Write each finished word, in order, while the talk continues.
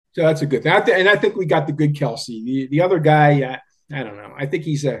So that's a good thing. And I think we got the good Kelsey. The other guy, I don't know. I think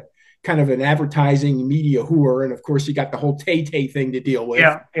he's a kind of an advertising media whore, and of course, you got the whole Tay Tay thing to deal with.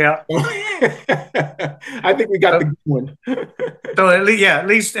 Yeah, yeah. I think we got the So, good one. so at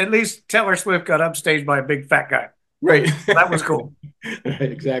least Taylor Swift got upstaged by a big fat guy. Right. That was cool. Right,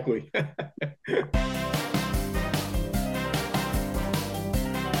 exactly.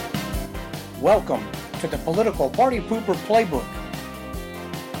 Welcome to the Political Party Pooper Playbook.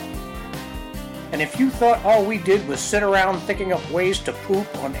 And if you thought all we did was sit around thinking up ways to poop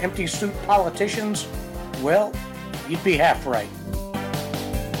on empty suit politicians, well, you'd be half right.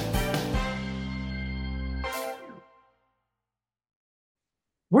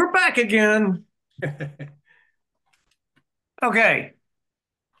 We're back again. Okay.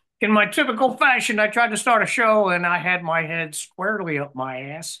 In my typical fashion, I tried to start a show and I had my head squarely up my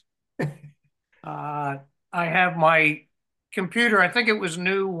ass. I have my computer. I think it was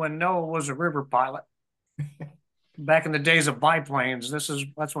new when Noah was a river pilot. Back in the days of biplanes,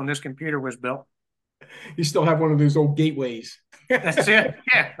 that's when this computer was built. You still have one of those old gateways. That's it.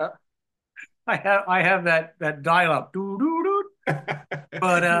 Yeah, I have that dial up. Doo, doo, doo.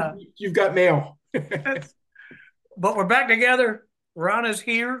 But You've got mail. but we're back together. Rana's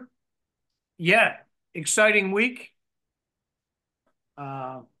here. Yeah, exciting week.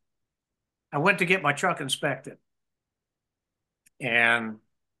 Uh, I went to get my truck inspected, and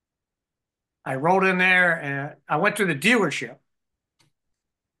I rode in there, and I went to the dealership.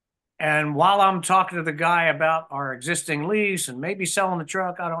 And while I'm talking to the guy about our existing lease and maybe selling the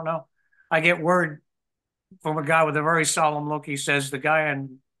truck, I don't know, I get word from a guy with a very solemn look. He says, the guy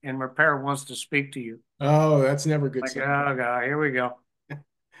in repair wants to speak to you. Oh, that's never a good Like, sign. oh, God, here we go.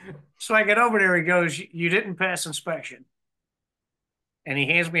 So I get over there. He goes, you didn't pass inspection. And he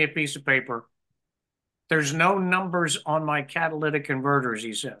hands me a piece of paper. There's no numbers on my catalytic converters,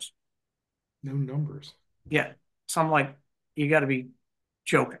 he says. No numbers. Yeah. So I'm like, you got to be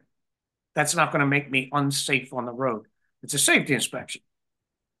joking. That's not going to make me unsafe on the road. It's a safety inspection.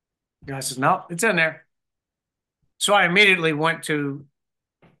 The guy says, no, it's in there. So I immediately went to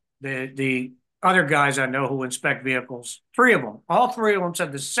the other guys I know who inspect vehicles. Three of them, all three of them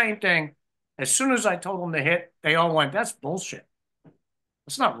said the same thing. As soon as I told them to hit, they all went, that's bullshit.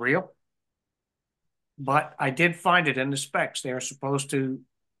 It's not real. But I did find it in the specs. They are supposed to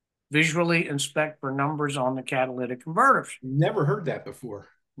visually inspect for numbers on the catalytic converters. Never heard that before.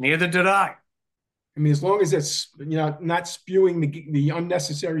 Neither did I. I mean, as long as it's not spewing the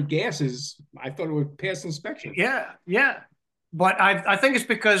unnecessary gases, I thought it would pass inspection. Yeah, yeah. But I think it's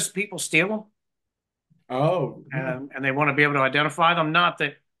because people steal them Oh, and they want to be able to identify them. Not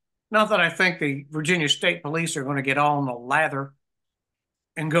that I think the Virginia State Police are going to get all in the lather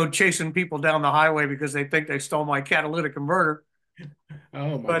and go chasing people down the highway because they think they stole my catalytic converter.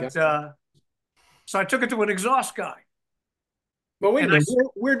 oh my God. But so I took it to an exhaust guy, Well, wait a and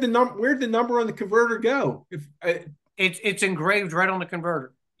minute. Where'd the number on the converter go? If it's engraved right on the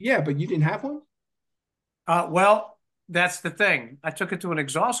converter. Yeah, but you didn't have one. Well, that's the thing. I took it to an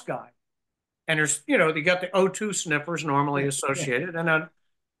exhaust guy, and there's you got the O2 sniffers normally Yeah, yeah. associated, and a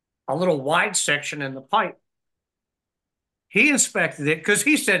little wide section in the pipe. He inspected it because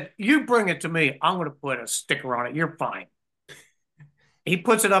he said, "You bring it to me. I'm going to put a sticker on it. You're fine." He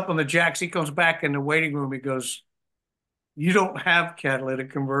puts it up on the jacks. He comes back in the waiting room. He goes, "You don't have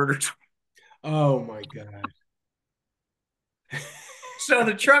catalytic converters." Oh my God. So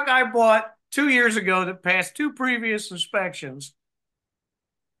the truck I bought 2 years ago that passed two previous inspections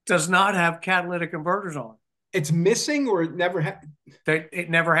does not have catalytic converters on. It's missing, or it never had. It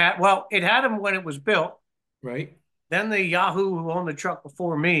never had. Well, it had them when it was built. Right. Then the Yahoo who owned the truck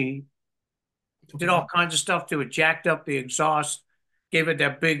before me Took did it all out. kinds of stuff to it, jacked up the exhaust, gave it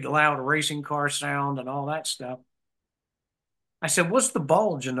that big, loud racing car sound and all that stuff. I said, "What's the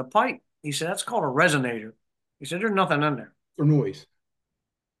bulge in the pipe?" He said, "That's called a resonator." He said, "There's nothing in there." For noise.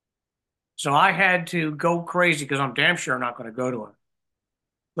 So I had to go crazy because I'm damn sure not going to go to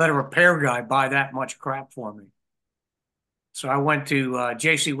let a repair guy buy that much crap for me. So I went to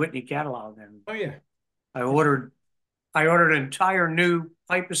J.C. Whitney catalog and Oh yeah. I ordered I ordered an entire new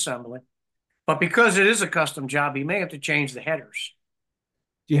pipe assembly. But because it is a custom job, you may have to change the headers.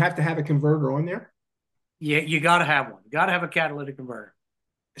 Do you have to have a converter on there? You got to have one. You got to have a catalytic converter.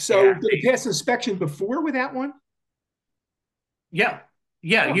 So And did it pass inspection before with that one? yeah,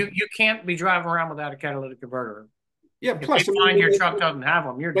 yeah, Oh, you can't be driving around without a catalytic converter. yeah. If they Plus, I mean, find your truck doesn't have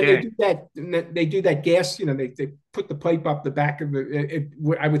them, you're when they dead. do that, they do that gas. They put the pipe up the back of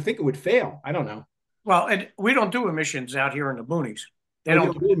I would think it would fail. I don't know. Well, and we don't do emissions out here in the boonies. They Oh, you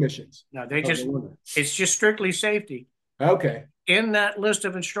don't. don't do emissions. No, they Oh, no just. wonder. It's just strictly safety. Okay. in that list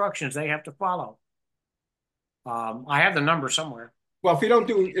of instructions they have to follow. I have the number somewhere. Well, if you don't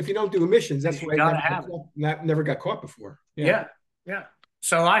do emissions, that's Because you why I got never to got have it. caught, never got caught before. Yeah. Yeah, yeah.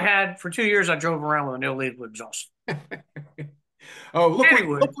 So I had for 2 years I drove around with an illegal exhaust. Oh, look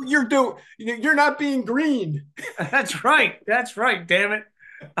Anyway, what you're doing. You're not being green. that's right. That's right. Damn it,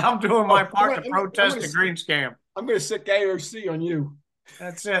 I'm doing my Oh, part to protest the green scam. I'm gonna sick AOC on you.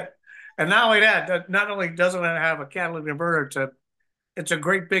 That's it. And not only that, not only doesn't it have a catalytic converter, it's a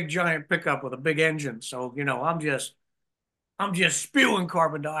great big giant pickup with a big engine. So I'm just spewing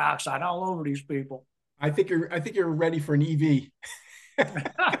carbon dioxide all over these people. I think you're ready for an EV.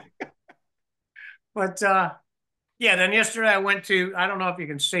 But yeah, then yesterday I went to, I don't know if you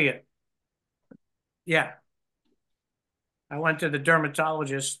can see it. Yeah, I went to the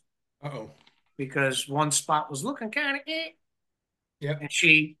dermatologist Uh-oh. because one spot was looking kind of Yep. and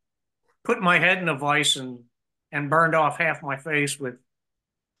she put my head in a vice and burned off half my face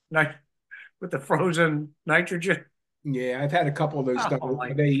nit- with the frozen nitrogen. Yeah, I've had a couple of those done. Oh my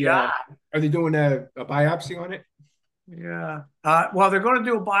God. Are they doing a biopsy on it? Yeah. Well, they're going to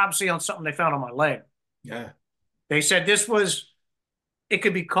do a biopsy on something they found on my leg. Yeah. They said it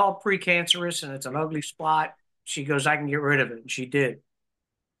could be called precancerous and it's an ugly spot. She goes, I can get rid of it. And she did.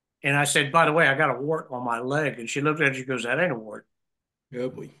 And I said, by the way, I got a wart on my leg. And she looked at it. She goes, that ain't a wart. Oh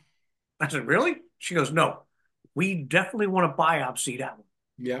boy. I said, really? She goes, no, we definitely want to biopsy that one.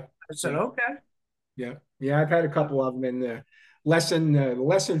 Yeah. I said, Yeah. okay. Yeah. Yeah. I've had a couple of them, and the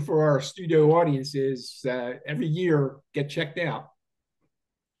lesson for our studio audience is every year get checked out.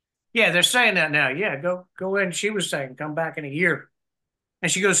 Yeah, they're saying that now. Yeah, go in. She was saying, come back in a year.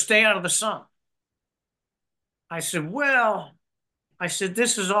 And she goes, stay out of the sun. I said, well, I said,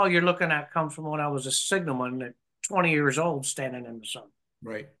 this is all you're looking at comes from when I was a signalman at 20 years old standing in the sun.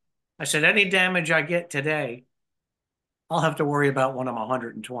 Right. I said, any damage I get today, I'll have to worry about when I'm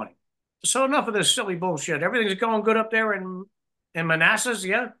 120. So enough of this silly bullshit. Everything's going good up there in Manassas,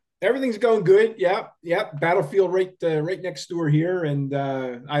 yeah? Everything's going good. Yeah, yeah. Battlefield right next door here, and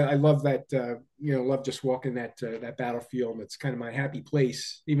I love that. Love just walking that battlefield. It's kind of my happy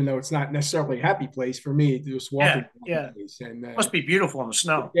place, even though it's not necessarily a happy place for me. Just walking Yeah, a happy yeah. place, and Must be beautiful in the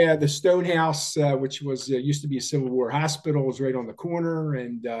snow. yeah, the Stone House, which was used to be a Civil War hospital, is right on the corner,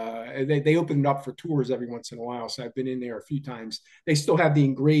 and they open it up for tours every once in a while. So I've been in there a few times. They still have the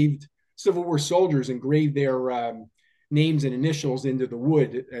engraved Civil War soldiers engraved their names and initials into the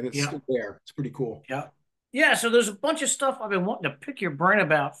wood, and it's Yeah, still there. It's pretty cool. yeah. Yeah, so there's a bunch of stuff I've been wanting to pick your brain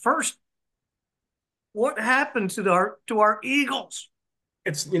about. First, what happened to our Eagles?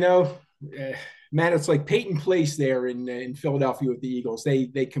 It's uh, man, it's like Peyton Place there in Philadelphia with the Eagles. They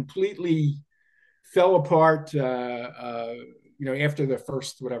completely fell apart. After the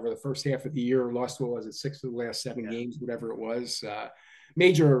first half of the year, lost what was it, six of the last seven Yeah, games, whatever it was.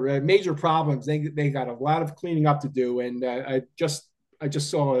 Major problems. They got a lot of cleaning up to do, and I just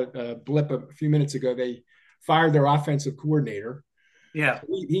saw a blip a few minutes ago. They fired their offensive coordinator. yeah.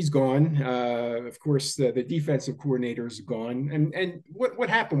 He's gone. Of course, the defensive coordinator is gone. And what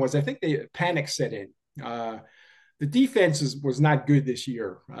happened was, I think the panic set in. The defense was not good this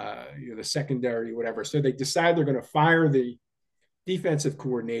year. The secondary, whatever. So they decided they're going to fire the defensive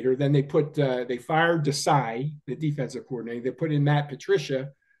coordinator. Then they fired Desai, the defensive coordinator. They put in Matt Patricia,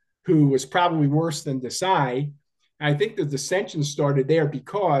 who was probably worse than Desai. I think the dissension started there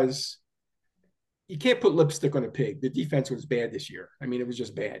because you can't put lipstick on a pig. The defense was bad this year. I mean, it was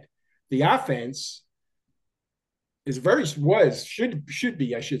just bad. The offense should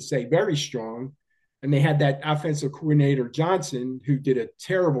be, I should say, very strong. And they had that offensive coordinator Johnson, who did a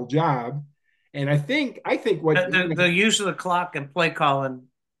terrible job. And I think what The use of the clock and play calling,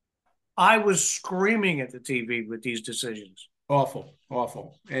 I was screaming at the TV with these decisions. awful,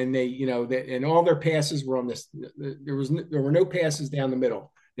 awful. And and all their passes were on this. There were no passes down the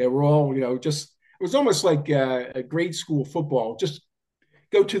middle. They were all, just it was almost like a grade school football. Just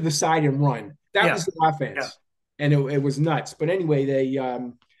go to the side and run. That Yeah, was the yeah. offense, and it was nuts. But anyway,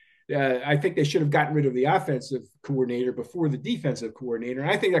 I think they should have gotten rid of the offensive coordinator before the defensive coordinator, and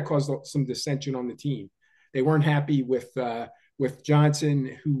I think that caused some dissension on the team. They weren't happy with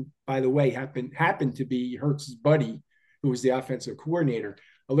Johnson, who, by the way, happened to be Hurts's buddy, who was the offensive coordinator.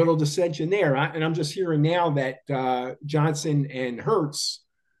 A little dissension there, and I'm just hearing now that Johnson and Hurts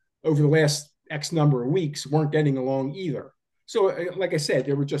over the last X number of weeks weren't getting along either. So, like I said,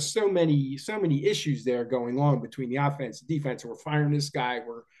 there were just so many issues there going on between the offense and defense. We're firing this guy.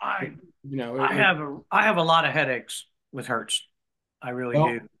 I You know, I it, have a lot of headaches with Hurts. I really do.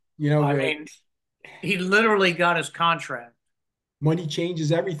 well, you know, I mean, he literally got his contract. money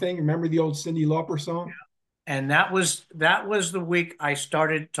changes everything. Remember the old Cyndi Lauper song? And that was the week I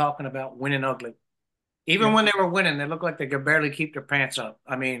started talking about winning ugly. Even Yep. when they were winning, they looked like they could barely keep their pants up.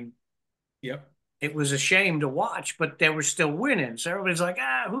 I mean, Yep. it was a shame to watch, but they were still winning. So everybody's like,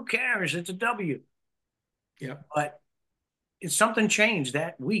 who cares? It's a W. Yep. But something changed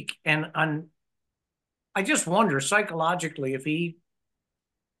that week. And I just wonder psychologically if he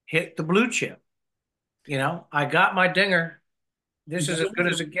hit the blue chip. I got my dinger. You This is gotta as good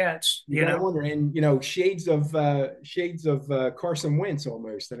wonder. as it gets, You gotta wonder, and shades of Carson Wentz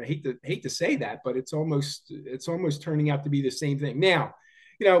almost. And I hate to say that, but it's almost turning out to be the same thing. Now,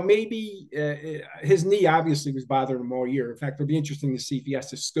 maybe his knee obviously was bothering him all year. In fact, it'll be interesting to see if he has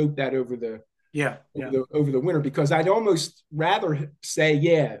to scope that over the yeah, over yeah, the over the winter, because I'd almost rather say,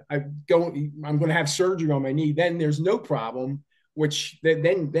 yeah, I'm going to have surgery on my knee. Then there's no problem. Which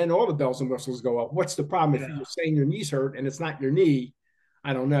then all the bells and whistles go up. What's the problem if yeah. you're saying your knee's hurt and it's not your knee?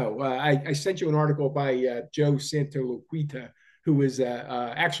 I don't know. I sent you an article by Joe Santoloquita, who is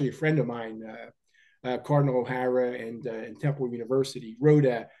actually a friend of mine, Cardinal O'Hara and Temple University, wrote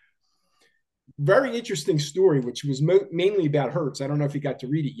a very interesting story, which was mainly about Hertz. I don't know if you got to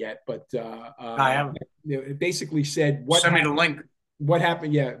read it yet, but I have. it basically said Send me the link. what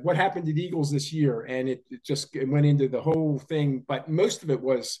happened. Yeah, what happened to the Eagles this year, and it went into the whole thing. But most of it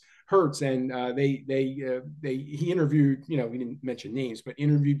was Hertz, and he interviewed. We didn't mention names, but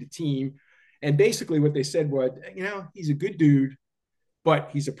interviewed the team, and basically what they said was, he's a good dude, but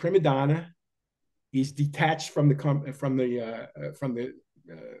he's a prima donna. He's detached from the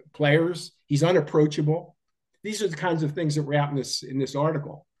players. He's unapproachable. These are the kinds of things that were out in this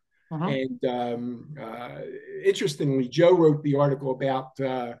article. Uh-huh. And interestingly, Joe wrote the article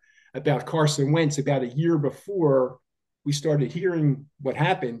about Carson Wentz about a year before we started hearing what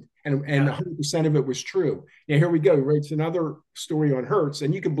happened, and Yeah. 100% of it was true. Now here we go. He writes another story on Hertz,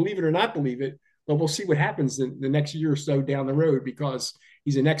 and you can believe it or not believe it, but we'll see what happens in the next year or so down the road, because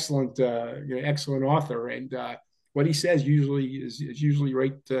he's an excellent author, and what he says usually is usually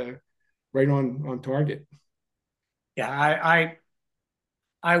right on target. Yeah.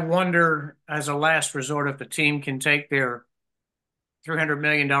 I wonder as a last resort if the team can take their $300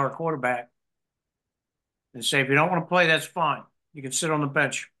 million quarterback and say, if you don't want to play, that's fine. You can sit on the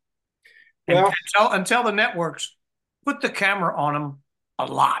bench and Well, tell the networks, put the camera on him a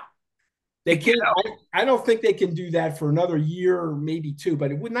lot. they can't. I don't think they can do that for another year or maybe two.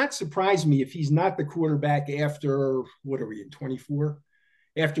 But it would not surprise me if he's not the quarterback after, what are we in 24?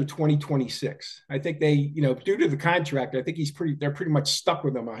 After 2026. I think due to the contract, I think they're pretty much stuck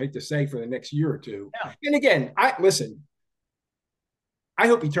with him. I hate to say, for the next year or two. Yeah. And again, I listen. I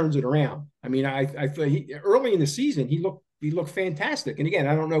hope he turns it around. I mean, I feel early in the season he looked fantastic. And again,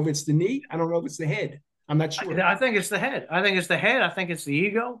 I don't know if it's the knee. I don't know if it's the head. I'm not sure. I think it's the head. I think it's the head. I think it's the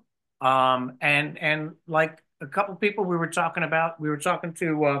ego. And like a couple people we were talking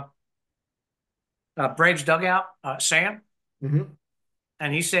to Braves dugout, Sam, Mm-hmm.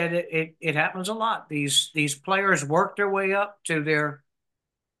 and he said it happens a lot. These players work their way up to their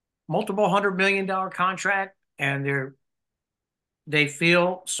multiple $100 million contract, and they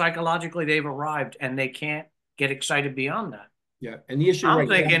feel psychologically they've arrived, and they can't get excited beyond that. Yeah, and the issue I'm right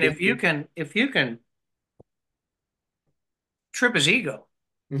now. thinking if you can trip his ego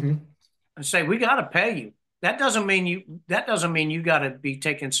Mm-hmm. and say we got to pay you, that doesn't mean you got to be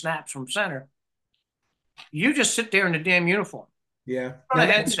taking snaps from center. You just sit there in the damn uniform, Yeah. on Now a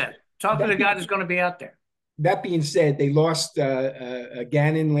headset, talk to that, the guy that's going to be out there. that being said, they lost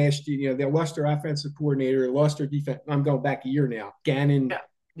Gannon last year. They lost their offensive coordinator, lost their defense. I'm going back a year now. Gannon,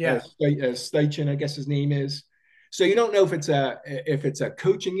 Yeah, yeah, Steichen, I guess his name is. So you don't know if it's a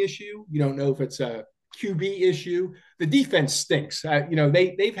coaching issue. You don't know if it's a QB issue. The defense stinks.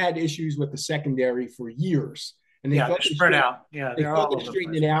 They've had issues with the secondary for years, and yeah. They're spread out. Yeah, they they're thought all they over the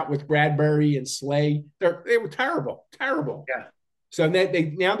straightened place. it out with Bradbury and Slay. They were terrible, terrible. Yeah. So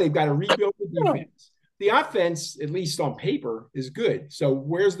now they've got to rebuild the defense. The offense, at least on paper, is good. So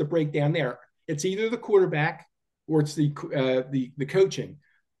where's the breakdown there? It's either the quarterback or it's the coaching.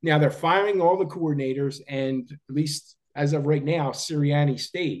 Now they're firing all the coordinators, and at least as of right now, Sirianni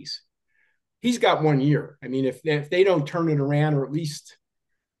stays. He's got 1 year. I mean, if they don't turn it around, or at least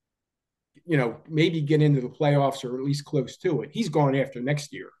maybe get into the playoffs, or at least close to it, he's gone after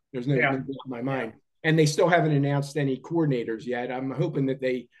next year. There's no Yeah, doubt in my yeah. mind. And they still haven't announced any coordinators yet. I'm hoping that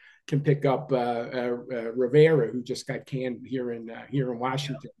they can pick up Rivera, who just got canned here in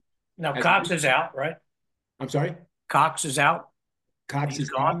Washington. Now As Cox is out, right? I'm sorry, Cox is out. Cox He's is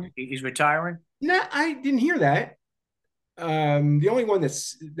gone. gone. He's retiring. No, I didn't hear that. The only one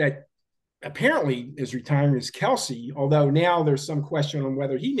that apparently is retiring is Kelsey, although now there's some question on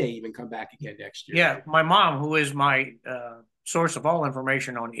whether he may even come back again next year. Yeah, my mom, who is my source of all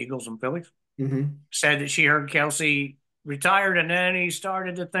information on Eagles and Phillies, Mm-hmm. said that she heard Kelsey retired and then he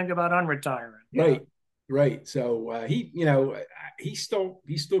started to think about unretiring. Right, right. So he's still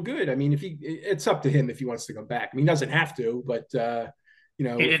good. I mean, if it's up to him if he wants to come back. I mean, he doesn't have to, but He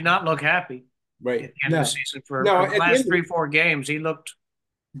did not look happy at right. the end of the No, season no. for the At the last end, three, 4 games. He looked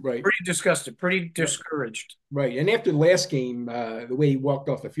right, pretty disgusted, pretty discouraged. right. And after the last game, the way he walked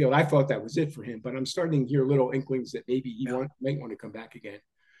off the field, I thought that was it for him. But I'm starting to hear little inklings that maybe he Yeah. might want to come back again.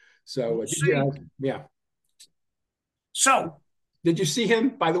 So We'll see. yeah. So Did you see him?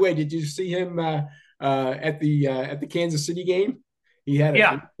 By the way, did you see him at the Kansas City game? He had a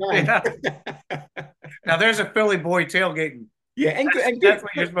yeah, great time. yeah. Now there's a Philly boy tailgating. Yeah, and That's good,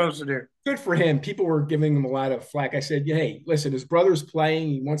 what you're supposed to do. good for him. People were giving him a lot of flack. I said, yeah, hey, listen, his brother's playing.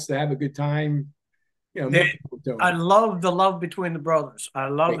 He wants to have a good time. More people I doing love the love between the brothers. I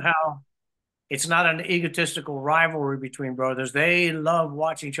love right, how it's not an egotistical rivalry between brothers. They love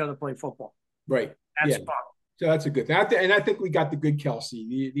watching each other play football. right. That's Yeah. fun. So that's a good thing. And I think we got the good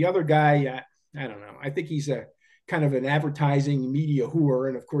Kelsey. The other guy, I don't know. I think he's a kind of an advertising media whore,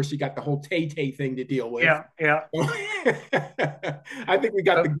 and of course, you got the whole Tay Tay thing to deal with. Yeah, yeah. I think we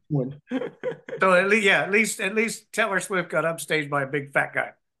got the So, good one. so at least Taylor Swift got upstaged by a big fat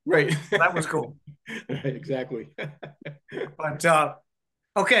guy. Right. That was cool. Right, exactly. But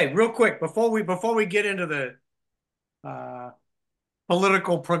okay, real quick before we get into the uh,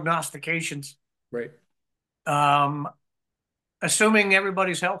 political prognostications, Right. um, assuming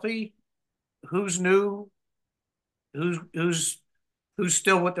everybody's healthy, who's new, who's who's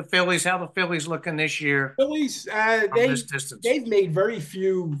still with the Phillies? How the Phillies looking this year Phillies, from this distance? they've made very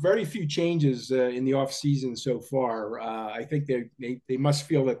few changes in the offseason so far. I think they must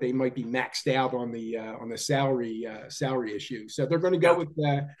feel that they might be maxed out on the salary issue. So they're going to go Yeah.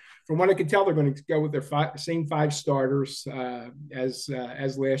 with from what I can tell, they're going to go with their same five starters as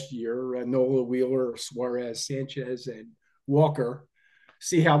last year: Nola, Wheeler, Suarez, Sanchez, and Walker.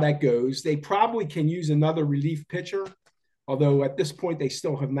 See how that goes. They probably can use another relief pitcher, although at this point they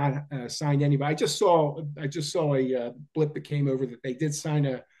still have not signed anybody. I just saw a blip that came over that they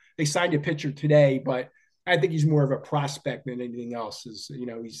signed a pitcher today, but I think he's more of a prospect than anything else. His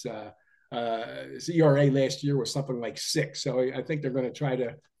ERA last year was something like 6, so I think they're going to try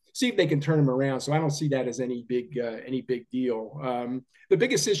to see if they can turn him around. So I don't see that as any big deal. The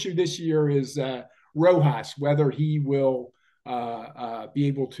biggest issue this year is Rojas, whether he will be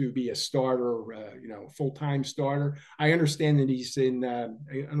able to be a starter, full-time starter. I understand that he's in. I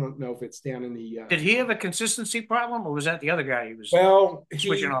don't know if it's down in the. Did he have a consistency problem, or was that the other guy he was Well,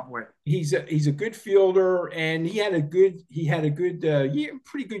 switching off with? he's a good fielder, and he had a good year,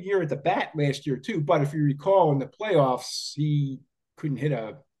 pretty good year at the bat last year too. But if you recall in the playoffs, he couldn't hit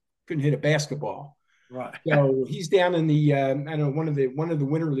a basketball. Right. So he's down in the I don't know, one of the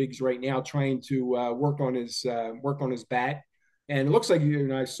winter leagues right now, trying to work on his bat. And it looks like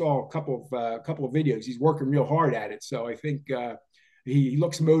I saw a couple of videos. He's working real hard at it. So I think he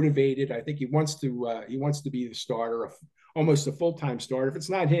looks motivated. I think he wants to be the starter, almost a full-time starter. If it's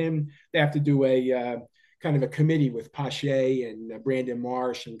not him, they have to do a kind of a committee with Pache and Brandon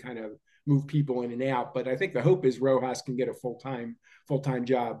Marsh and kind of move people in and out. But I think the hope is Rojas can get a full-time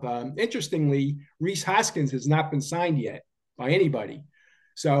job. Interestingly, Rhys Hoskins has not been signed yet by anybody.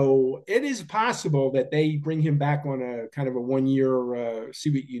 So it is possible that they bring him back on a kind of a 1-year see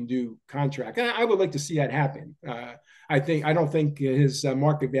what you can do contract. And I would like to see that happen. I don't think his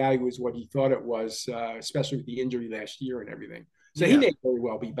market value is what he thought it was, especially with the injury last year and everything. So he may very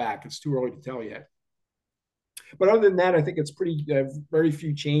well be back. It's too early to tell yet. But other than that, I think it's very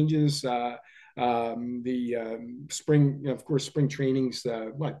few changes. Spring, of course, spring training's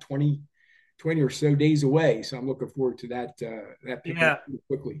 20 or so days away. So I'm looking forward to that picking up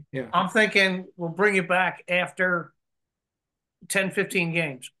quickly. Yeah. I'm thinking we'll bring you back after 10, 15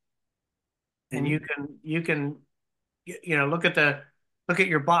 games. And you can look at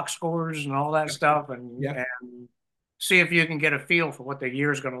your box scores and all that stuff and see if you can get a feel for what the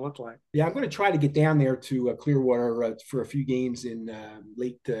year is going to look like. Yeah, I'm going to try to get down there to Clearwater for a few games in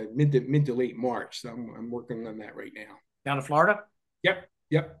mid to late March. So I'm working on that right now. Down to Florida? Yep.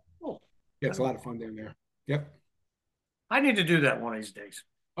 Cool. Yeah, it's a lot of fun down there. Yep. I need to do that one of these days.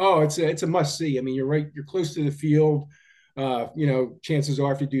 Oh, it's a must see. I mean, you're right. You're close to the field. Chances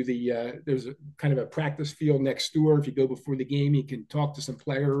are if you do there's a kind of a practice field next door. If you go before the game, you can talk to some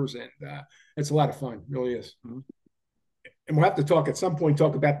players, and it's a lot of fun. It really is. Mm-hmm. And we'll have to talk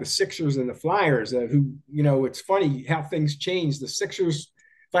about the Sixers and the Flyers, who, it's funny how things change. The Sixers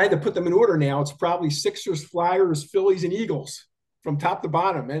if I had to put them in order now, it's probably Sixers, Flyers, Phillies, and Eagles from top to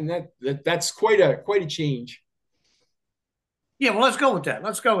bottom, and that's quite a change. Yeah, well, let's go with that.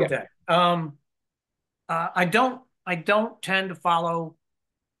 Let's go with Yeah. that. I don't tend to follow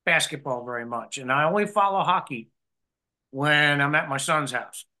basketball very much, and I only follow hockey when I'm at my son's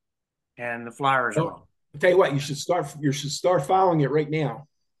house and the Flyers are on. Well, I'll tell you what, you should start following it right now.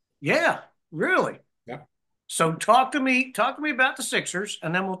 Yeah, really. Yeah. So talk to me about the Sixers,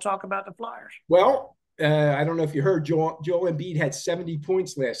 and then we'll talk about the Flyers. Well, I don't know if you heard Joel Embiid had 70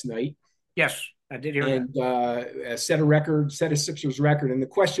 points last night Yes, I did hear that. and set a Sixers record. And the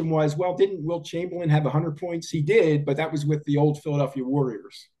question was, well, didn't Wilt Chamberlain have 100 points? He did, but that was with the old Philadelphia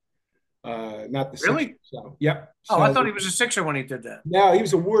Warriors, not the Sixers. Really? So, yep. Oh, I So thought he was a Sixer when he did that. no, he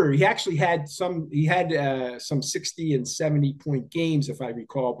was a Warrior. He actually had some. He had some 60 and 70 point games, if I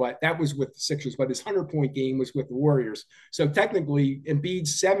recall, but that was with the Sixers. But his 100 point game was with the Warriors. So technically,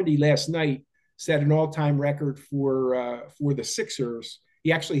 Embiid's 70 last night set an all-time record for the Sixers.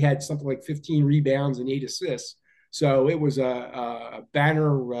 He actually had something like 15 rebounds and 8 assists. So it was a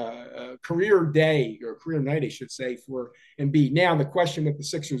banner career day or career night, I should say, for Embiid. Now the question with the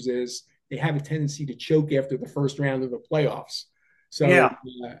Sixers is they have a tendency to choke after the first round of the playoffs. So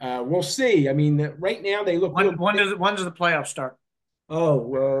Yeah. we'll see. I mean, right now they look When real. when does the playoffs start? Oh,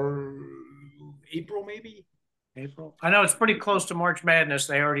 April maybe. April. I know it's pretty close to March Madness.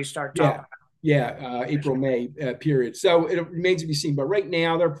 They already start Yeah, talking yeah, about April May period. So it remains to be seen. But right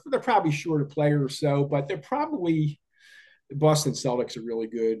now they're probably short a player or so. But they're probably the Boston Celtics are really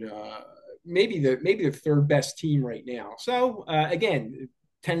good. Maybe the third best team right now. So again,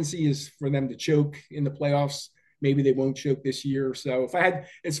 tendency is for them to choke in the playoffs. Maybe they won't choke this year. So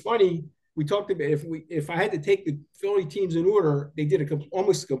it's funny. We talked about if I had to take the Philly teams in order, they did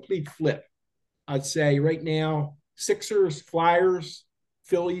almost a complete flip. I'd say right now, Sixers, Flyers,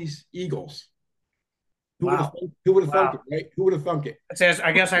 Phillies, Eagles. Wow. Who would have thunk it, Wow. right? Who would have thunk it? It says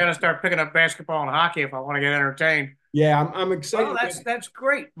I guess I got to start picking up basketball and hockey if I want to get entertained. Yeah, I'm Well, excited. that's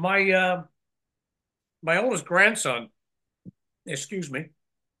great. My oldest grandson, excuse me,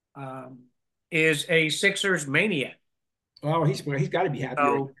 um, is a Sixers maniac. Oh, he's got to be happy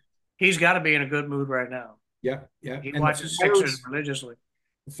right So he's got to be in a good mood right now. now. Yeah, yeah. He And the watches Sixers Flyers, religiously.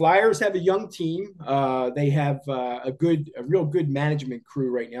 the Flyers have a young team. They have a real good management crew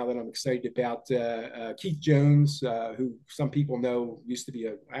right now that I'm excited about. Keith Jones, who some people know used to be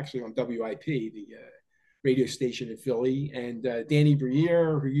actually on WIP, the radio station in Philly, and Danny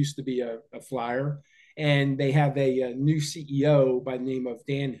Briere, who used to be a Flyer. And they have a new CEO by the name of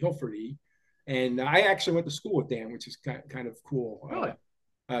Dan Hilferty. And I actually went to school with Dan, which is kind of cool. Really?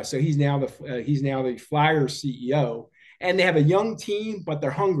 So he's now the Flyers CEO, and they have a young team, but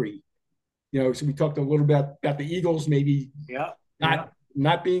they're hungry. So we talked a little bit about the Eagles, maybe Yeah. Yeah.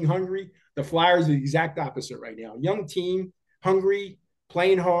 not being hungry. The Flyers are the exact opposite right now. Young team, hungry,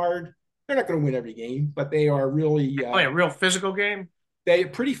 playing hard. They're not going to win every game, but they are really They play a real physical game. they're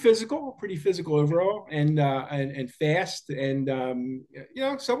pretty physical overall, and fast, and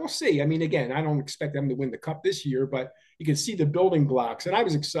so we'll see. I mean, again, I don't expect them to win the cup this year, but you can see the building blocks, and I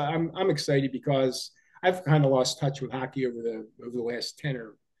was excited. I'm excited because I've kind of lost touch with hockey over the last 10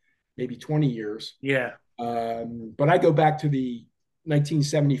 or maybe 20 years. Yeah. But I go back to the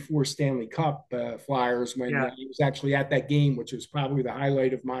 1974 Stanley Cup Flyers when Yeah. he was actually at that game, which was probably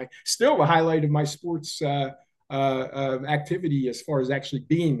still the highlight of my sports activity as far as actually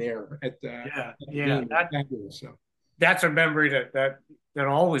being there Yeah. at the Yeah. game. It was fabulous. So, That's a memory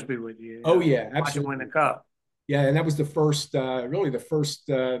that'll always be with you. oh yeah, Watch him win the absolutely. cup. Yeah, and that was really the first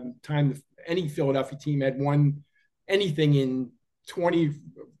time any Philadelphia team had won anything in 20 Yeah,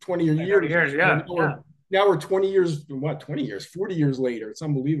 30 years. years. And Yeah. Yeah. now we're 20 years, 20 years, 40 years later. It's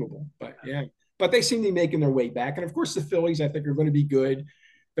unbelievable. But yeah, but they seem to be making their way back. And of course, the Phillies, I think, are going to be good.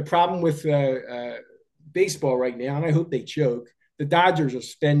 The problem with baseball right now, and I hope they choke, the Dodgers are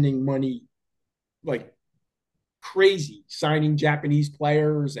spending money like crazy, signing Japanese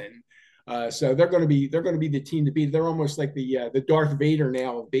players, and so they're going to be the team to beat. They're almost like the Darth Vader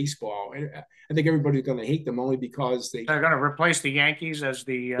now of baseball. And I think everybody's going to hate them only because they. They're going to replace the Yankees as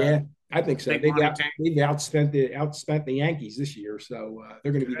the Yeah, I think so. big money team. They've outspent the Yankees this year, so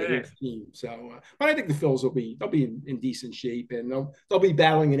they're going to be the Hey. hit team. So, but I think the Phils they'll be in decent shape, and they'll be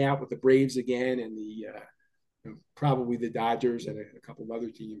battling it out with the Braves again, and probably the Dodgers and a couple of other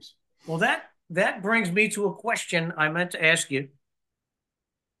teams. Well, that brings me to a question I meant to ask you.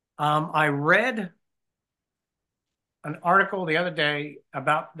 I read an article the other day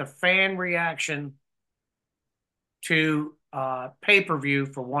about the fan reaction to pay-per-view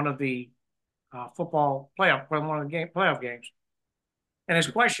for one of the football playoff games, And his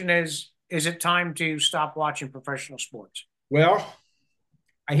question is it time to stop watching professional sports? Well,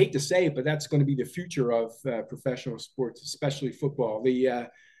 I hate to say it, but that's going to be the future of professional sports, especially football. The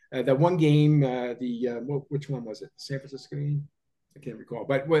one game, which one was it? San Francisco game? I can't recall,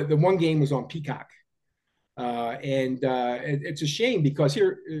 but the one game was on Peacock. It's a shame because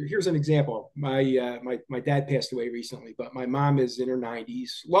here's an example. My dad passed away recently, but my mom is in her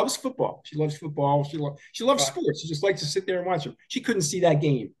 90s, loves football. She loves football. She loves Right. sports. She just likes to sit there and watch them. She couldn't see that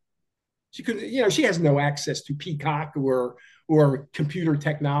game. She couldn't, she has no access to Peacock or computer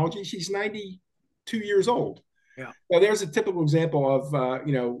technology. She's 92 years old. Yeah. So there's a typical example of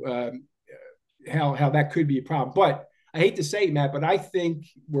how that could be a problem. But I hate to say it, Matt, but I think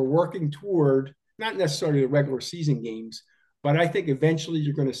we're working toward not necessarily the regular season games, but I think eventually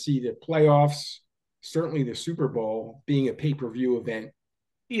you're going to see the playoffs, certainly the Super Bowl, being a pay-per-view event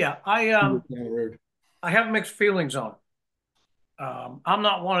Yeah, down the road. I have mixed feelings on it. I'm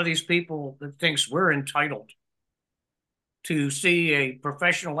not one of these people that thinks we're entitled to see a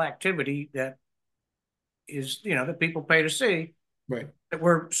professional activity that is, that people pay to see, Right. that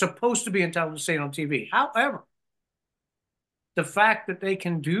we're supposed to be entitled to see on TV. However, the fact that they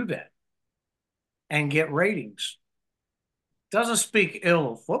can do that and get ratings doesn't speak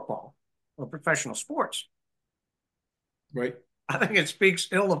ill of football or professional sports. Right. I think it speaks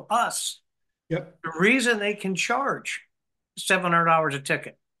ill of us. Yep. The reason they can charge $700 a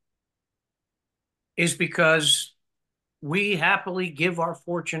ticket is because we happily give our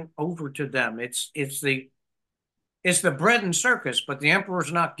fortune over to them. It's the bread and circus, but the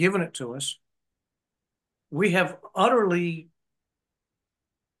emperor's not giving it to us. We have utterly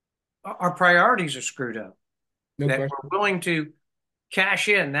our priorities are screwed up. No That question. we're willing to cash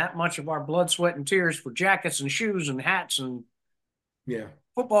in that much of our blood, sweat, and tears for jackets and shoes and hats and Yeah.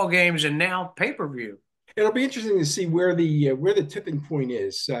 football games and now pay-per-view. It'll be interesting to see where the tipping point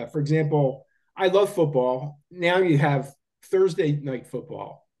is. For example, I love football. Now you have Thursday night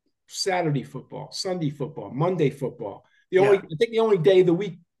football, Saturday football, Sunday football, Monday football. I think the only day of the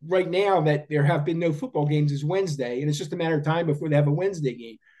week right now that there have been no football games is Wednesday, and it's just a matter of time before they have a Wednesday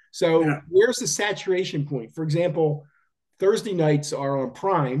game. So where's the saturation point? For example, Thursday nights are on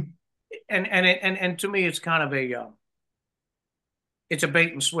Prime, and to me, it's kind of it's a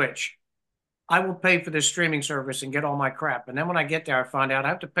bait and switch. I will pay for this streaming service and get all my crap, and then when I get there, I find out I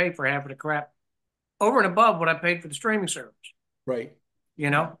have to pay for half of the crap over and above what I paid for the streaming service. right?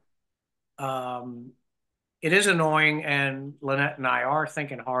 It is annoying, and Lynette and I are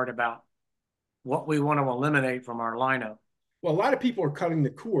thinking hard about what we want to eliminate from our lineup. Well, a lot of people are cutting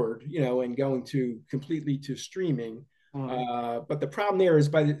the cord, and going completely to streaming. But the problem there is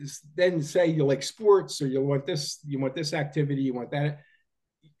then say you like sports or you want this activity, you want that.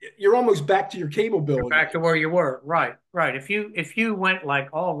 You're almost back to your cable bill. You're back to where you were. Right. If you went like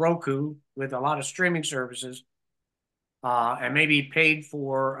all Roku with a lot of streaming services, and maybe paid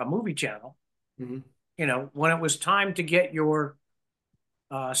for a movie channel, when it was time to get your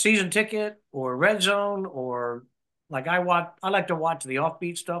season ticket or Red Zone, or like I like to watch the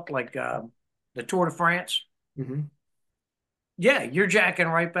offbeat stuff like the Tour de France. Yeah, you're jacking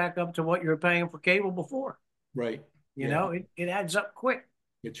right back up to what you were paying for cable before. Right. It adds up quick.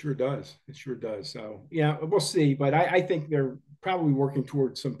 It sure does. So yeah, we'll see. But I think they're probably working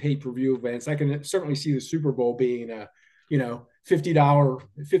towards some pay-per-view events. I can certainly see the Super Bowl being a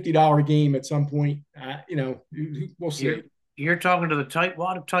 $50 game at some point. We'll see. You're talking to the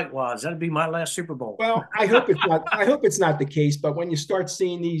tightwad of tightwads. That'd be my last Super Bowl. Well, I hope it's not. I hope it's not the case. But when you start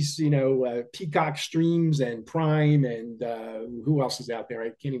seeing these, Peacock streams and Prime and who else is out there? I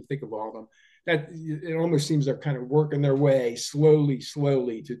can't even think of all of them. That it almost seems they're kind of working their way slowly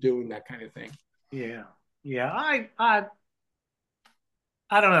to doing that kind of thing. Yeah. I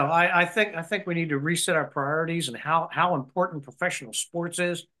don't know. I think we need to reset our priorities and how important professional sports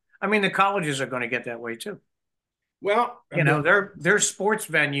is. I mean, the colleges are going to get that way too. Well, they're sports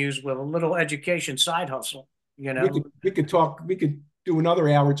venues with a little education side hustle. We could do another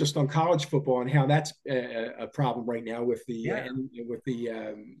hour just on college football and how that's a problem right now with the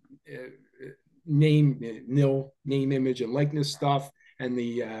name, image, and likeness stuff, and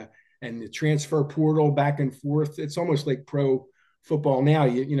the transfer portal back and forth. It's almost like pro football now.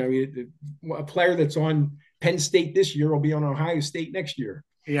 A player that's on Penn State this year will be on Ohio State next year.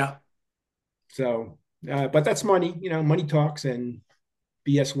 Yeah. So, but that's money. Money talks and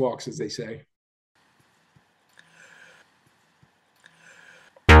BS walks, as they say.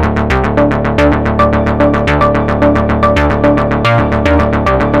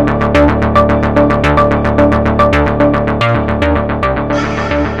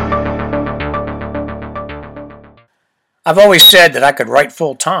 I've always said that I could write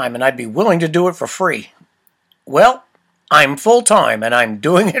full time and I'd be willing to do it for free. Well, I'm full time and I'm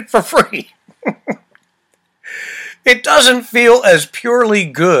doing it for free. It doesn't feel as purely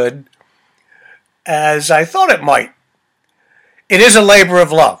good as I thought it might. It is a labor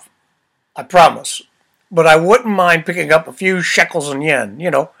of love, I promise. But I wouldn't mind picking up a few shekels and yen,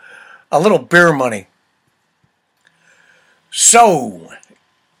 a little beer money. So,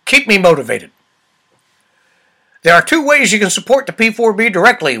 keep me motivated. There are two ways you can support the P4B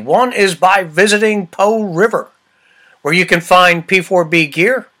directly. One is by visiting Po River, where you can find P4B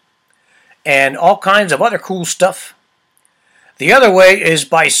gear and all kinds of other cool stuff. The other way is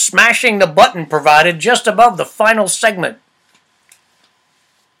by smashing the button provided just above the final segment.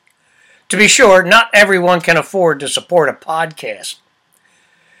 To be sure, not everyone can afford to support a podcast.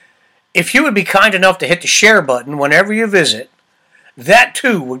 If you would be kind enough to hit the share button whenever you visit, that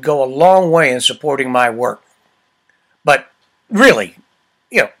too would go a long way in supporting my work. But really,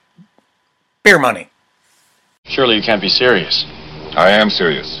 beer money. Surely you can't be serious. I am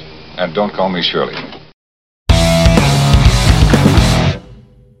serious. And don't call me Shirley.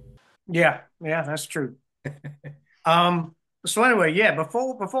 Yeah, that's true. So anyway,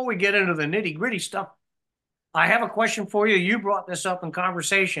 before we get into the nitty-gritty stuff, I have a question for you. You brought this up in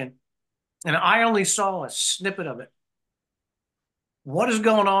conversation, and I only saw a snippet of it. What is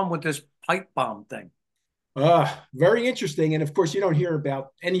going on with this pipe bomb thing? Very interesting. And of course, you don't hear about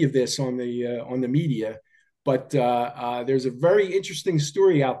any of this on the media, but there's a very interesting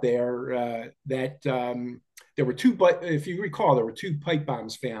story out there that there were two, but if you recall, there were two pipe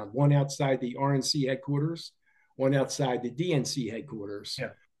bombs found, one outside the RNC headquarters, one outside the DNC headquarters.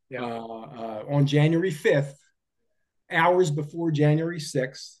 On January 5th, hours before January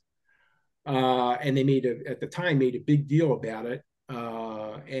 6th. And they at the time made a big deal about it.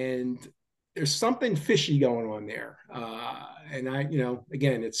 And there's something fishy going on there. And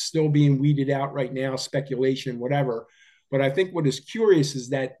again, it's still being weeded out right now, speculation, whatever. But I think what is curious is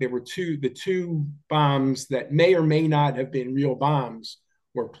that there were the two bombs that may or may not have been real bombs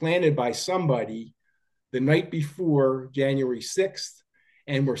were planted by somebody the night before January 6th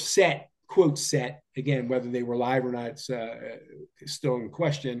and were set, quote set, again, whether they were live or not, it's still in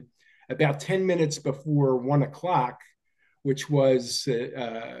question, about 10 minutes before 1 o'clock, which was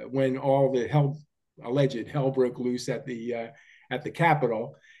when all the alleged hell broke loose at the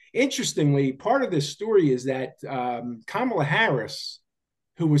Capitol. Interestingly, part of this story is that Kamala Harris,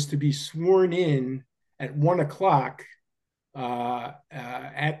 who was to be sworn in at 1 o'clock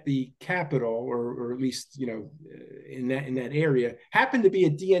at the Capitol, or at least in that area, happened to be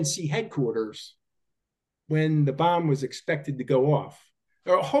at DNC headquarters when the bomb was expected to go off.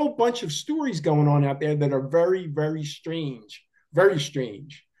 There are a whole bunch of stories going on out there that are very, very strange,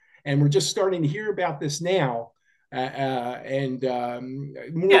 and we're just starting to hear about this now. And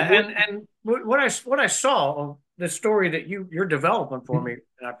what I saw of the story that you're developing for me,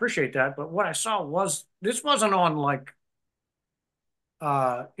 and I appreciate that. But what I saw was this wasn't on like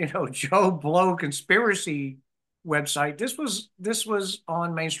Joe Blow conspiracy website. This was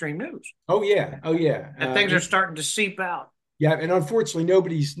on mainstream news. Oh yeah. And things are starting to seep out. Yeah, and unfortunately,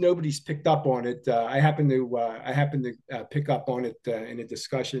 nobody's picked up on it. I happened to pick up on it in a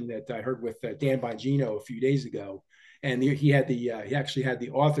discussion that I heard with Dan Bongino a few days ago, and he actually had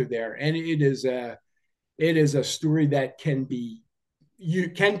the author there, and it is a story that can be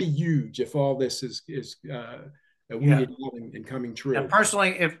huge if all this is weeded out and coming true. And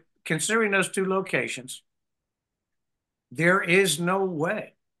personally, if considering those two locations, there is no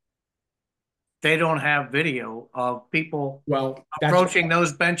way they don't have video of people approaching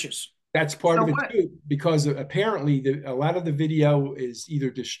those benches. That's part of it too, because apparently a lot of the video is either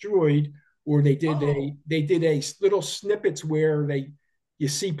destroyed or they did a little snippets where you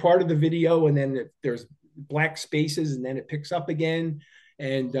see part of the video and then there's black spaces and then it picks up again,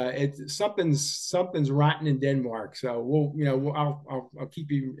 and something's rotten in Denmark. So I'll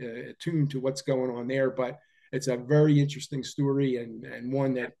keep you attuned to what's going on there, but it's a very interesting story and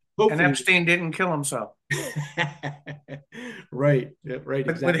one that. And Epstein didn't kill himself. Right.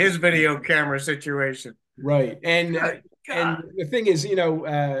 Exactly. With his video camera situation. Right. And the thing is,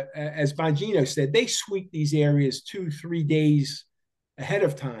 as Bongino said, they sweep these areas 2-3 days ahead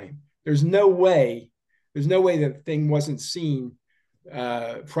of time. There's no way that the thing wasn't seen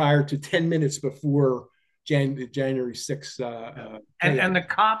prior to 10 minutes before January 6th. And the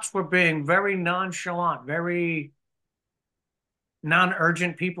cops were being very nonchalant, very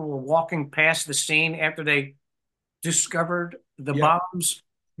non-urgent. People were walking past the scene after they discovered the bombs.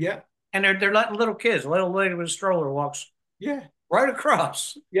 Yeah. And they're letting little kids, a little lady with a stroller walks right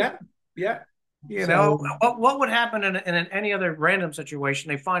across. Yeah. You know, So what would happen in any other random situation?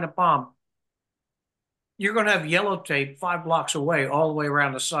 They find a bomb. You're going to have yellow tape 5 blocks away, all the way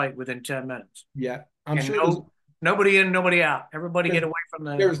around the site within 10 minutes. yeah, I'm And sure there's nobody in, nobody out. Everybody there's, get away from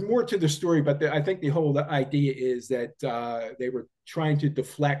the. there's more to the story, but I think the whole idea is that they were trying to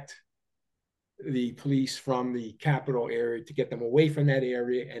deflect the police from the capital area to get them away from that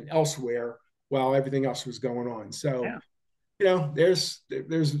area and elsewhere while everything else was going on. So, Yeah. there's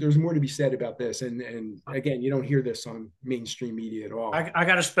more to be said about this, and again, you don't hear this on mainstream media at all. I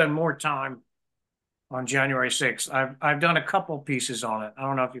got to spend more time on January 6th. I've done a couple pieces on it. I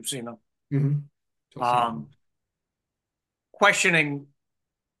don't know if you've seen them. Mm-hmm. Questioning,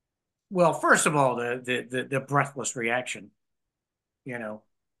 well, first of all, the breathless reaction. You know,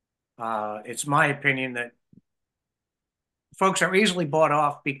 it's my opinion that folks are easily bought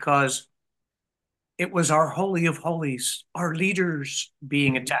off because it was our holy of holies, our leaders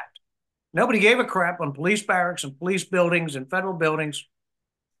being attacked. Nobody gave a crap on police barracks and police buildings and federal buildings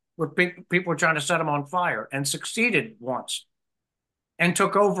where people were trying to set them on fire and succeeded once and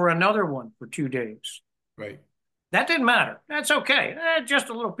took over another one for 2 days. Right. That didn't matter. That's okay. Just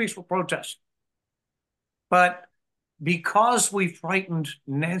a little peaceful protest. But because we frightened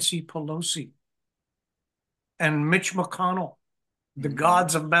Nancy Pelosi and Mitch McConnell, the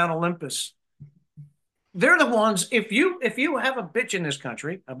gods of Mount Olympus, they're the ones. If you have a bitch in this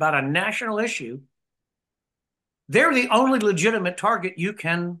country about a national issue, they're the only legitimate target you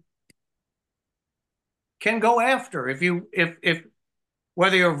can go after. If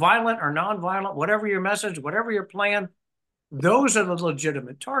whether you're violent or nonviolent, whatever your message, whatever your plan, those are the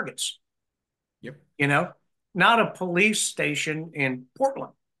legitimate targets. Yep. You know, not a police station in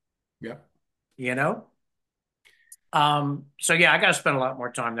Portland. Yep. You know. So yeah, I got to spend a lot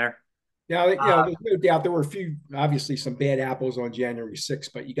more time there. Now, there's no doubt there were obviously some bad apples on January 6th,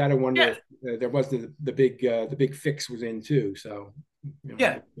 but you got to wonder if there was the big fix was in too. So,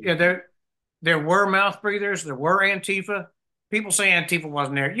 there were mouth breathers, there were Antifa. People say Antifa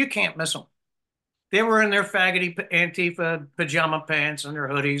wasn't there. You can't miss them. They were in their faggoty Antifa pajama pants and their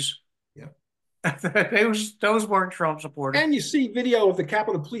hoodies. Yeah, those weren't Trump supporters. And you see video of the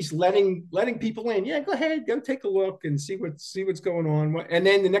Capitol Police letting people in. Yeah, go ahead, go take a look and see what's going on. And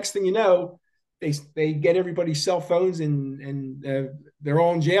then the next thing you know, they get everybody's cell phones and they're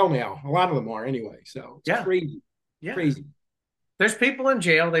all in jail now. A lot of them are anyway. So it's crazy. Yeah. Crazy. There's people in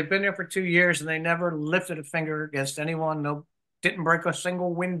jail. They've been there for 2 years and they never lifted a finger against anyone. No, didn't break a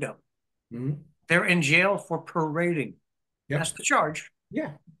single window. Mm-hmm. They're in jail for parading. Yep. That's the charge.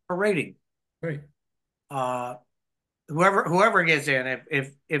 Yeah, parading. Right. Whoever gets in,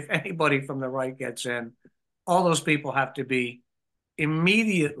 if anybody from the right gets in, all those people have to be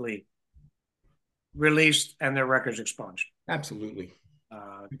immediately released and their records expunged. Absolutely.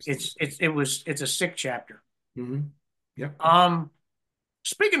 It's a sick chapter. Mm-hmm. Yep.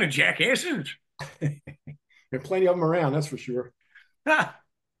 Speaking of jackasses, there are plenty of them around. That's for sure.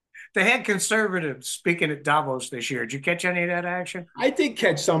 They had conservatives speaking at Davos this year. Did you catch any of that action? I did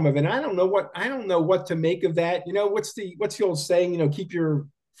catch some of it. I don't know what to make of that. What's the old saying? Keep your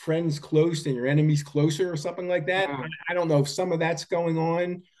friends close and your enemies closer, or something like that. I don't know if some of that's going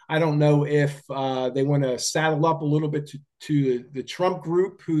on. I don't know if they want to saddle up a little bit to the Trump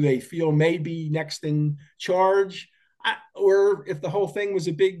group, who they feel may be next in charge, or if the whole thing was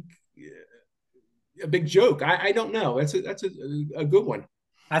a big joke. I don't know. That's a good one.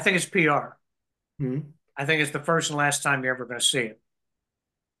 I think it's PR. Mm-hmm. I think it's the first and last time you're ever going to see it.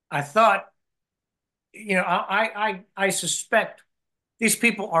 I thought, I suspect these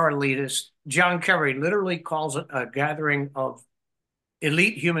people are elitist. John Kerry literally calls it a gathering of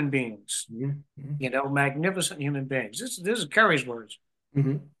elite human beings, mm-hmm. Magnificent human beings. This is Kerry's words.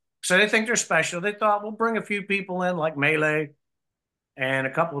 Mm-hmm. So they think they're special. They thought, we'll bring a few people in like Melee and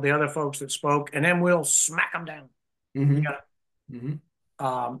a couple of the other folks that spoke, and then we'll smack them down. Mm-hmm. Mm-hmm.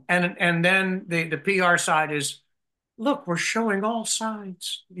 And then the PR side is, look, we're showing all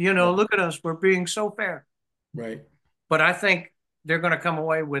sides. Look at us. We're being so fair. Right. But I think they're going to come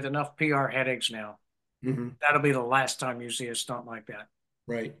away with enough PR headaches now. Mm-hmm. That'll be the last time you see a stunt like that.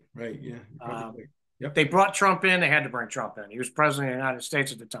 Right. Right. Yeah. Yep. They brought Trump in. They had to bring Trump in. He was president of the United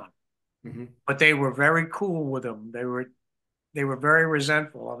States at the time. Mm-hmm. But they were very cool with him. They were very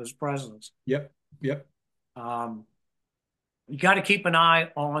resentful of his presence. Yep. Yep. You got to keep an eye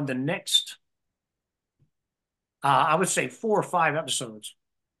on the next, I would say 4 or 5 episodes.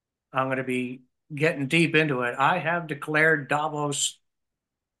 I'm going to be getting deep into it. I have declared Davos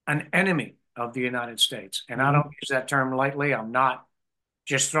an enemy of the United States. And I don't use that term lightly. I'm not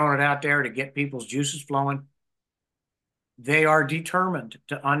just throwing it out there to get people's juices flowing. They are determined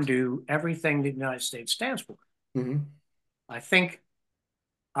to undo everything the United States stands for. Mm-hmm. I think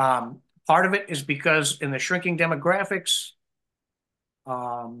part of it is because in the shrinking demographics,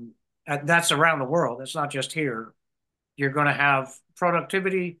 that's around the world. It's not just here. You're going to have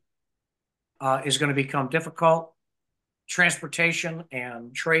productivity is going to become difficult. Transportation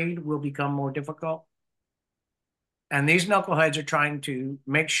and trade will become more difficult. And these knuckleheads are trying to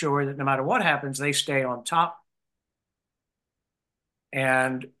make sure that no matter what happens, they stay on top.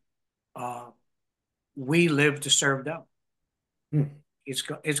 And we live to serve them. Hmm. It's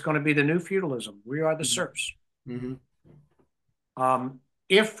going to be the new feudalism. We are the serfs. Mm-hmm.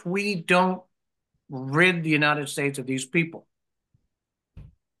 If we don't rid the United States of these people,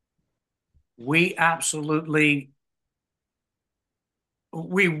 we will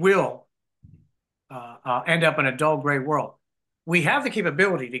end up in a dull gray world. We have the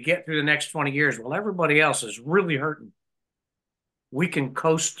capability to get through the next 20 years while everybody else is really hurting. We can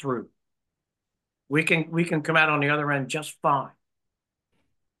coast through. We can come out on the other end just fine.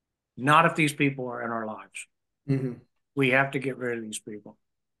 Not if these people are in our lives. Mm-hmm. We have to get rid of these people.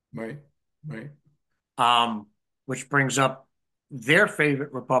 Right. Right. Which brings up their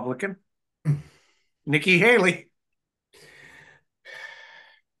favorite Republican, Nikki Haley.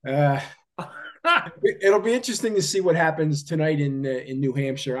 It'll be interesting to see what happens tonight in New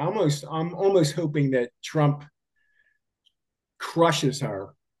Hampshire. I'm almost hoping that Trump crushes her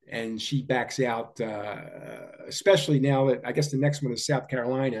and she backs out, especially now that I guess the next one is South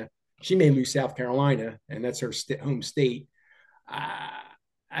Carolina. She may lose South Carolina, and that's her home state.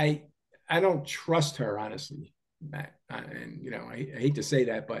 I don't trust her, honestly, Matt. And I hate to say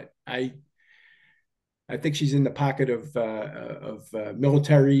that, but I think she's in the pocket of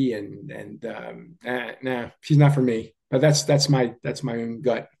military and nah, she's not for me. But that's my own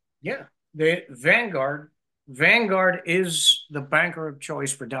gut. Yeah, the Vanguard is the banker of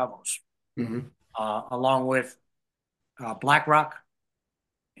choice for Davos, mm-hmm. Along with BlackRock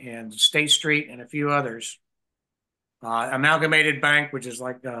and State Street and a few others. Amalgamated Bank, which is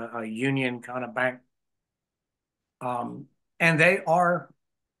like a union kind of bank. And they are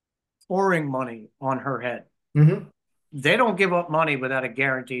pouring money on her head. Mm-hmm. They don't give up money without a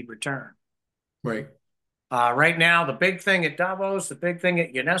guaranteed return. Right. Right now, the big thing at Davos, the big thing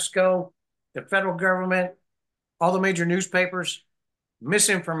at UNESCO, the federal government, all the major newspapers,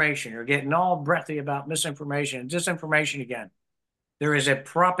 misinformation. You're getting all breathy about misinformation and disinformation again. There is a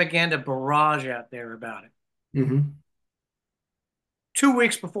propaganda barrage out there about it. Mm-hmm. 2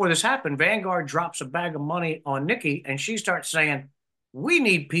 weeks before this happened, Vanguard drops a bag of money on Nikki, and she starts saying, we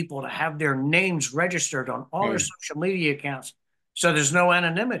need people to have their names registered on all their social media accounts so there's no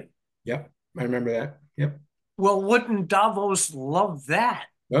anonymity. Yep, I remember that. Yep. Well, wouldn't Davos love that?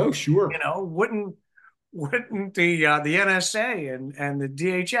 Oh, sure. Wouldn't the NSA and the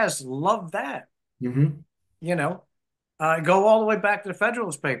DHS love that? Mm-hmm. Go all the way back to the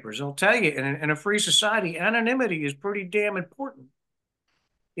Federalist Papers. They'll tell you in a free society, anonymity is pretty damn important.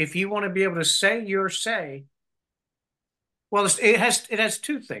 If you want to be able to say your say, well, it has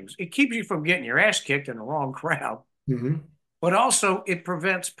two things. It keeps you from getting your ass kicked in the wrong crowd, mm-hmm. but also it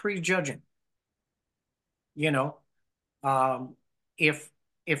prevents prejudging.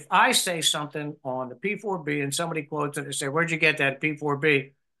 If I say something on the P4B and somebody quotes it and say, "Where'd you get that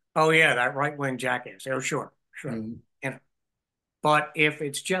P4B?" Oh yeah, that right wing jackass. Oh sure. Mm-hmm. But if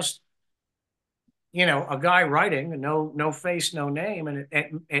it's just a guy writing, no face, no name, and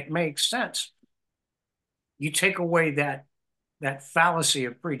it makes sense. You take away that fallacy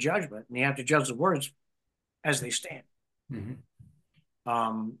of prejudgment, and you have to judge the words as they stand.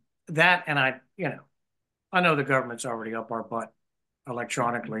 Mm-hmm. That, and I know the government's already up our butt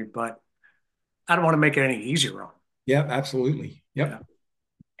electronically, but I don't want to make it any easier on them. Yeah, absolutely. Yep.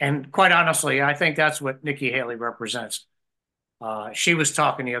 And quite honestly, I think that's what Nikki Haley represents. She was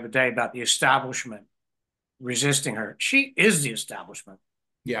talking the other day about the establishment resisting her. She is the establishment.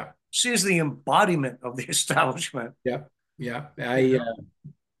 Yeah. She is the embodiment of the establishment. Yeah. Yeah. I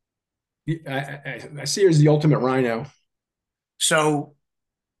see her as the ultimate rhino. So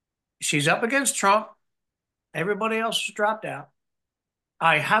she's up against Trump. Everybody else has dropped out.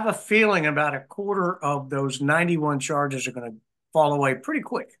 I have a feeling about a quarter of those 91 charges are going to fall away pretty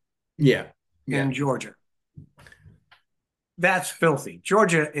quick. Yeah. In Georgia. That's filthy.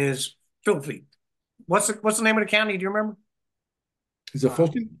 Georgia is filthy. What's the name of the county? Do you remember? Is it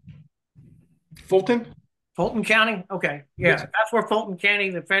Fulton? Fulton? Fulton County? Okay. Yeah. Yes. That's where Fulton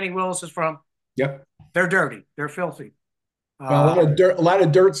County, that Fannie Willis is from. Yep. They're dirty. They're filthy. Well, a lot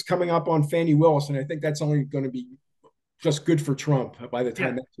of dirt's coming up on Fannie Willis, and I think that's only going to be just good for Trump by the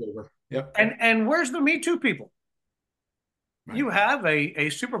time that's over. Yep. And where's the Me Too people? You have a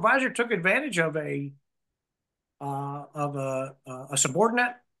supervisor took advantage of a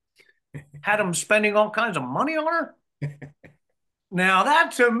subordinate, had him spending all kinds of money on her. Now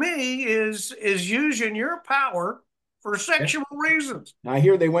that to me is using your power for sexual reasons. I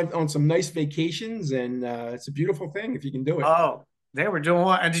hear they went on some nice vacations, and it's a beautiful thing if you can do it. Oh, they were doing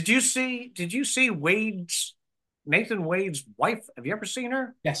what? And did you see Nathan Wade's wife? Have you ever seen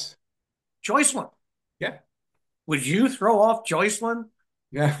her? Yes. Joycelyn. Yeah. Would you throw off Joycelyn?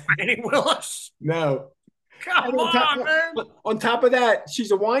 Yeah. Randy Willis? No. Come on, man. On top of that, she's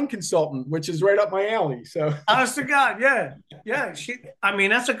a wine consultant, which is right up my alley. So honest to God, yeah. Yeah. I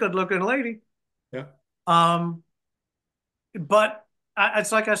mean, that's a good looking lady. Yeah. But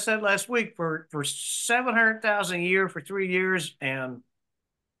it's like I said last week, for 700,000 a year for 3 years, and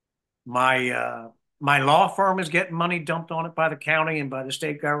my law firm is getting money dumped on it by the county and by the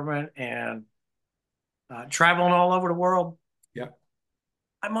state government, and traveling all over the world. Yeah.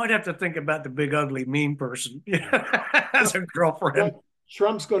 I might have to think about the big, ugly, mean person as a girlfriend.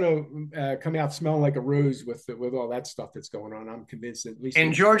 Trump's going to come out smelling like a rose with all that stuff that's going on. I'm convinced, at least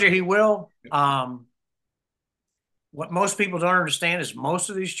in Georgia, he will. Yeah. What most people don't understand is most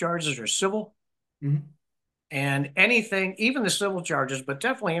of these charges are civil. Mm-hmm. And anything, even the civil charges, but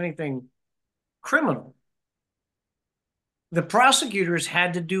definitely anything criminal, the prosecutors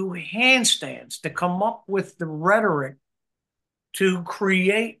had to do handstands to come up with the rhetoric to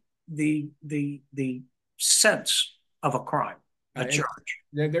create the sense of a crime, a charge.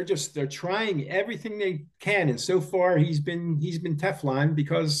 They're trying everything they can, and so far he's been Teflon,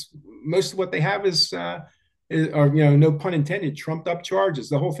 because most of what they have is no pun intended, trumped up charges.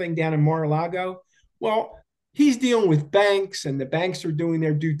 The whole thing down in Mar-a-Lago, well, he's dealing with banks, and the banks are doing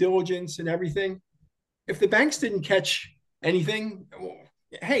their due diligence and everything. If the banks didn't catch anything,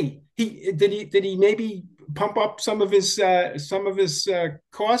 hey, did he maybe pump up some of his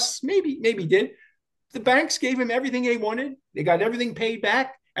costs? Maybe did. The banks gave him everything they wanted. They got everything paid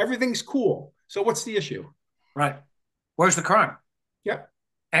back. Everything's cool. So what's the issue? Right. Where's the crime? Yep.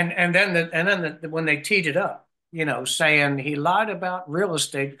 And then when they teed it up, saying he lied about real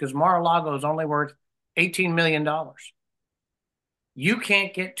estate because Mar-a-Lago is only worth $18 million. You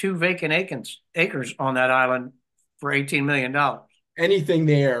can't get 2 vacant acres on that island for $18 million. Anything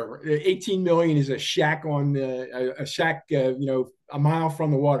there. 18 million is a shack on a mile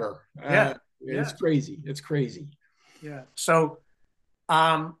from the water. Yeah. It's crazy. It's crazy. Yeah. So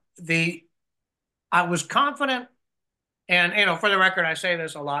I was confident, and for the record, I say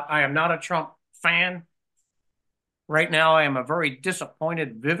this a lot. I am not a Trump fan. Right now, I am a very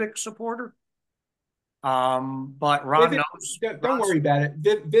disappointed Vivek supporter. But Ron knows. Don't worry about it.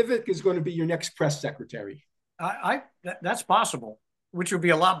 Vivek is going to be your next press secretary. That's possible, which would be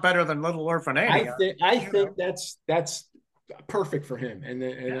a lot better than Little Orphan Annie. I think that's perfect for him, and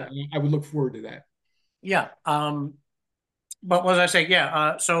I would look forward to that. Yeah. But what was I say?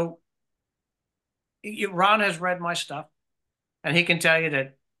 Yeah. So Ron has read my stuff, and he can tell you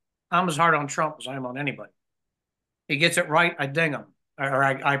that I'm as hard on Trump as I am on anybody. He gets it right, I ding him, or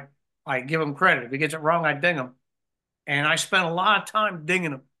I give him credit. If he gets it wrong, I ding him, and I spent a lot of time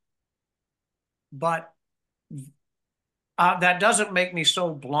dinging him. But that doesn't make me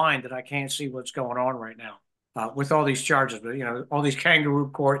so blind that I can't see what's going on right now with all these charges. But all these kangaroo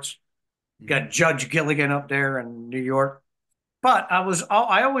courts. Got Judge Gilligan up there in New York. But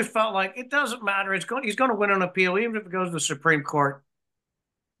I always felt like it doesn't matter. He's going to win an appeal, even if it goes to the Supreme Court.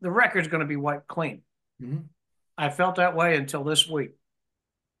 The record's going to be wiped clean. Mm-hmm. I felt that way until this week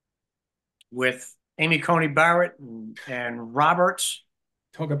with Amy Coney Barrett and Roberts.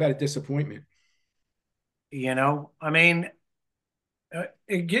 Talk about a disappointment. I mean,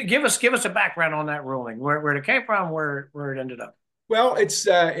 give us a background on that ruling, where it came from, where it ended up. Well, it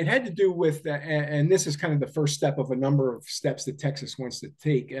had to do with, and this is kind of the first step of a number of steps that Texas wants to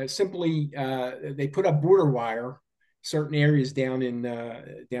take. They put up border wire, certain areas down in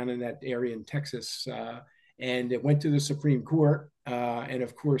that area in Texas, and it went to the Supreme Court, and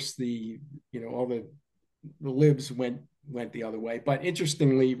of course all the libs went the other way. But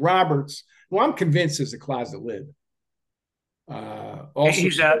interestingly, Roberts, well, I'm convinced is a closet lib. Also,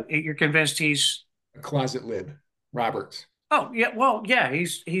 you're convinced he's a closet lib, Roberts. Oh yeah, well yeah,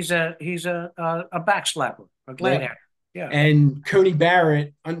 he's a backslapper, a glad hatter. Yeah. And Coney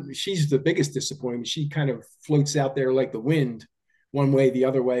Barrett, she's the biggest disappointment. She kind of floats out there like the wind, one way the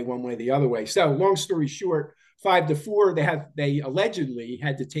other way, one way the other way. So long story short, 5-4, they allegedly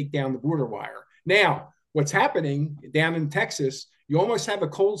had to take down the border wire. Now, what's happening down in Texas? You almost have a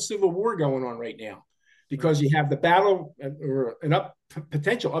cold civil war going on right now, because you have the battle or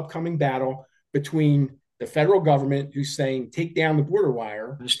potential upcoming battle between the federal government who's saying take down the border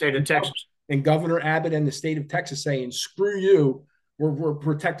wire, in the state of Texas. and Governor Abbott and the state of Texas saying screw you, we're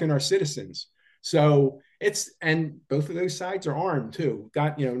protecting our citizens. So and both of those sides are armed too.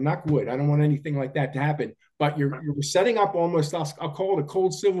 Got, knock wood. I don't want anything like that to happen. But you're setting up almost, I'll call it a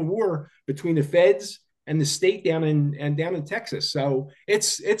cold civil war between the feds and the state down in Texas. So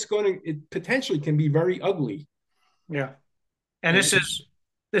it potentially can be very ugly. Yeah. And this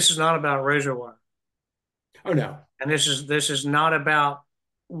is not about razor wire. Oh no. And this is not about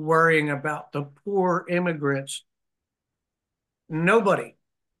worrying about the poor immigrants. Nobody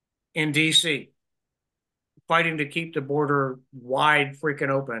in DC fighting to keep the border wide freaking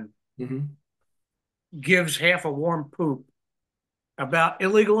open gives half a warm poop about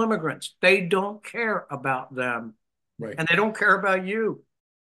illegal immigrants. They don't care about them. Right. And they don't care about you.